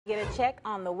Get a check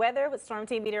on the weather with Storm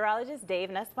Team Meteorologist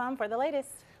Dave Nussbaum for the latest.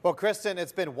 Well, Kristen,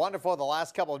 it's been wonderful the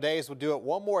last couple of days. We'll do it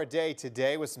one more day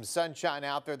today with some sunshine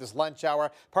out there this lunch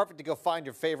hour. Perfect to go find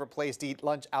your favorite place to eat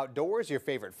lunch outdoors, your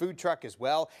favorite food truck as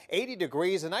well. 80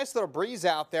 degrees, a nice little breeze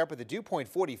out there, but the dew point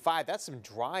 45. That's some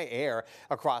dry air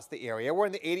across the area. We're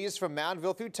in the 80s from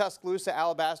Moundville through Tuscaloosa,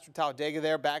 Alabaster, Talladega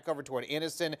there, back over toward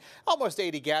Anniston. Almost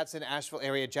 80 Gadsden, Asheville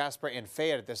area, Jasper and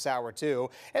Fayette at this hour too.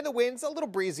 And the winds a little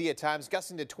breezy at times,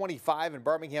 gusting to 25 in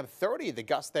Birmingham, 30 the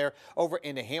gust there over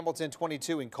into Hamilton,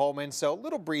 22 in Coleman, so a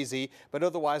little breezy, but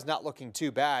otherwise not looking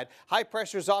too bad. High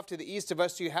pressure's off to the east of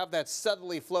us. So you have that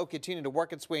southerly flow continuing to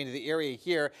work its way into the area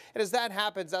here. And as that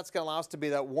happens, that's going to allow us to be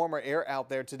that warmer air out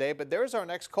there today. But there's our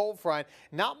next cold front.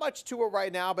 Not much to it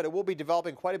right now, but it will be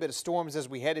developing quite a bit of storms as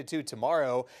we head into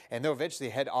tomorrow, and they'll eventually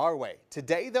head our way.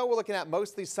 Today, though, we're looking at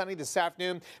mostly sunny this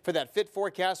afternoon for that fit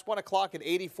forecast. 1 o'clock at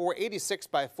 84, 86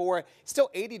 by 4,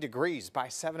 still 80 degrees by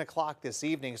 7 o'clock this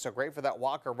evening. So great for that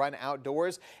walk or run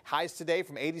outdoors. Highs today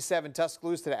from 87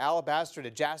 Tuscaloosa to Alabaster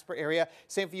to Jasper area.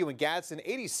 Same for you in Gadsden.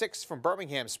 86 from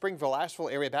Birmingham, Springville, Asheville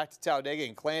area back to Talladega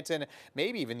and Clanton.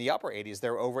 Maybe even the upper 80s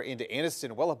there over into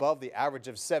Anniston, well above the average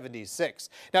of 76.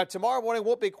 Now tomorrow morning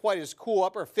won't be quite as cool,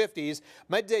 upper 50s.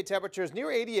 Midday temperatures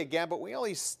near 80 again, but we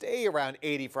only stay around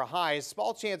 80 for highs.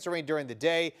 Small chance of rain during the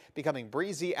day, becoming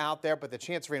breezy out there, but the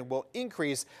chance of rain will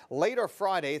increase later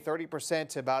Friday, 30%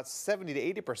 to about 70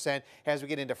 to 80% as we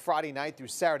get into Friday night through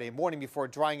Saturday morning before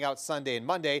drying out Sunday and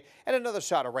Monday, and another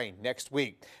shot of rain next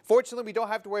week. Fortunately, we don't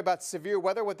have to worry about severe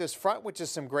weather with this front, which is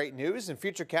some great news. And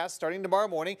futurecast starting tomorrow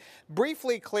morning,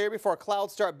 briefly clear before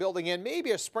clouds start building in,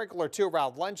 maybe a sprinkle or two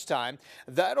around lunchtime.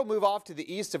 That'll move off to the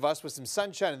east of us with some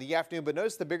sunshine in the afternoon, but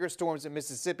notice the bigger storms in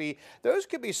Mississippi. Those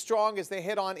could be strong as they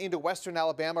head on into western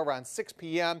Alabama around 6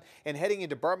 p.m. and heading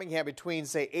into Birmingham between,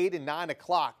 say, 8 and 9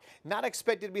 o'clock. Not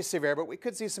expected to be severe, but we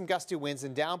could see some gusty winds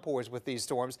and downpours with these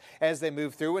storms as they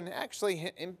move through and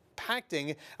actually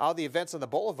impacting all the events on the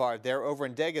boulevard there over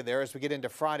in Dega there as we get into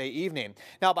Friday evening.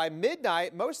 Now by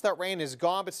midnight, most of that rain is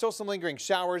gone, but still some lingering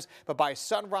showers. But by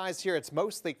sunrise here, it's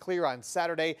mostly clear on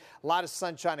Saturday. A lot of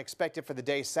sunshine expected for the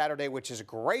day Saturday, which is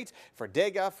great for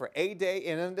Dega, for A-Day,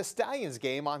 and then the Stallions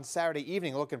game on Saturday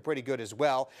evening looking pretty good as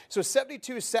well. So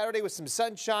 72 Saturday with some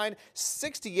sunshine,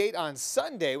 68 on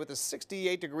Sunday with a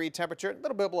 68-degree temperature, a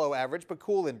little bit below average, but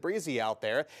cool and breezy out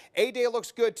there. A-Day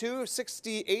looks good too,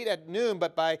 68 at noon,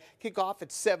 but by kickoff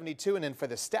at 72, and then for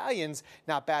the Stallions,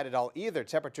 not bad at all either.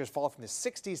 Temperatures fall from the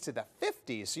 60s to the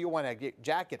 50s, so you want to get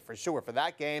jacket for sure for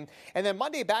that game. And then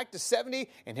Monday back to 70,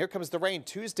 and here comes the rain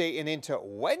Tuesday and into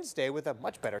Wednesday with a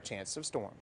much better chance of storms.